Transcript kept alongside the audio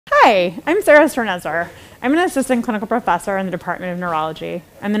Hi, I'm Sara Stern-Nezer. I'm an assistant clinical professor in the Department of Neurology.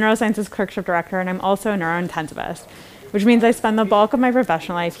 I'm the Neurosciences Clerkship Director, and I'm also a neurointensivist, which means I spend the bulk of my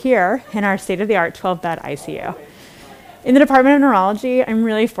professional life here in our state-of-the-art 12-bed ICU. In the Department of Neurology, I'm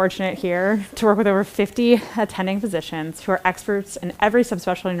really fortunate here to work with over 50 attending physicians who are experts in every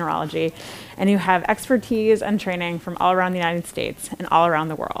subspecialty neurology and who have expertise and training from all around the United States and all around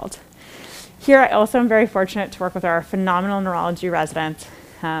the world. Here, I also am very fortunate to work with our phenomenal neurology residents,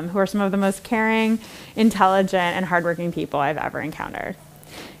 who are some of the most caring, intelligent, and hardworking people I've ever encountered.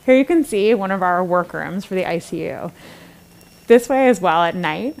 Here you can see one of our workrooms for the ICU. This way as well at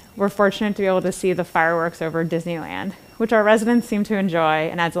night, we're fortunate to be able to see the fireworks over Disneyland, which our residents seem to enjoy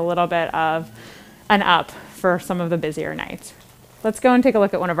and adds a little bit of an up for some of the busier nights. Let's go and take a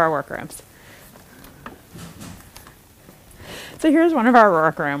look at one of our workrooms. So here's one of our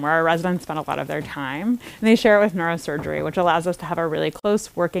workroom where our residents spend a lot of their time, and they share it with neurosurgery, which allows us to have a really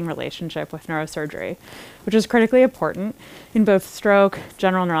close working relationship with neurosurgery, which is critically important in both stroke,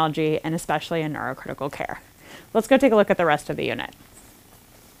 general neurology, and especially in neurocritical care. Let's go take a look at the rest of the unit.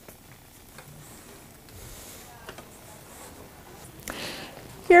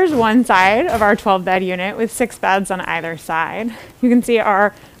 Here's one side of our 12-bed unit with 6 beds on either side. You can see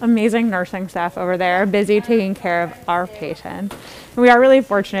our amazing nursing staff over there busy taking care of our patients. And we are really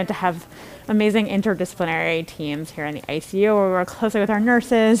fortunate to have amazing interdisciplinary teams here in the ICU where we work closely with our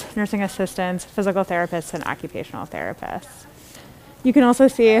nurses, nursing assistants, physical therapists, and occupational therapists. You can also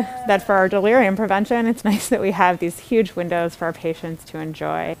see that for our delirium prevention, it's nice that we have these huge windows for our patients to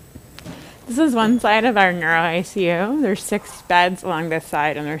enjoy. This is one side of our neuro ICU. There's 6 beds along this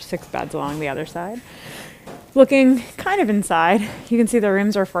side and there's 6 beds along the other side. Looking kind of inside, you can see the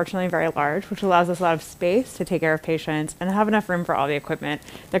rooms are fortunately very large, which allows us a lot of space to take care of patients and have enough room for all the equipment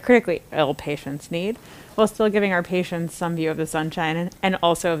that critically ill patients need, while still giving our patients some view of the sunshine and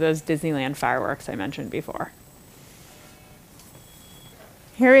also of those Disneyland fireworks I mentioned before.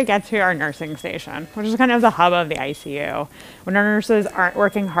 Here we get to our nursing station, which is kind of the hub of the ICU. When our nurses aren't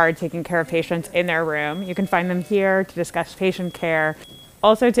working hard taking care of patients in their room, you can find them here to discuss patient care,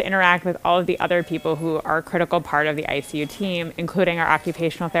 also to interact with all of the other people who are a critical part of the ICU team, including our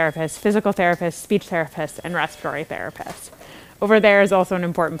occupational therapists, physical therapists, speech therapists, and respiratory therapists. Over there is also an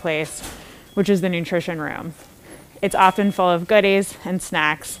important place, which is the nutrition room. It's often full of goodies and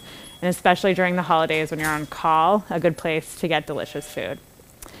snacks, and especially during the holidays when you're on call, a good place to get delicious food.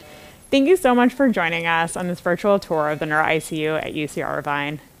 Thank you so much for joining us on this virtual tour of the Neuro ICU at UC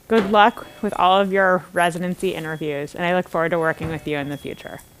Irvine. Good luck with all of your residency interviews, and I look forward to working with you in the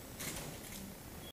future.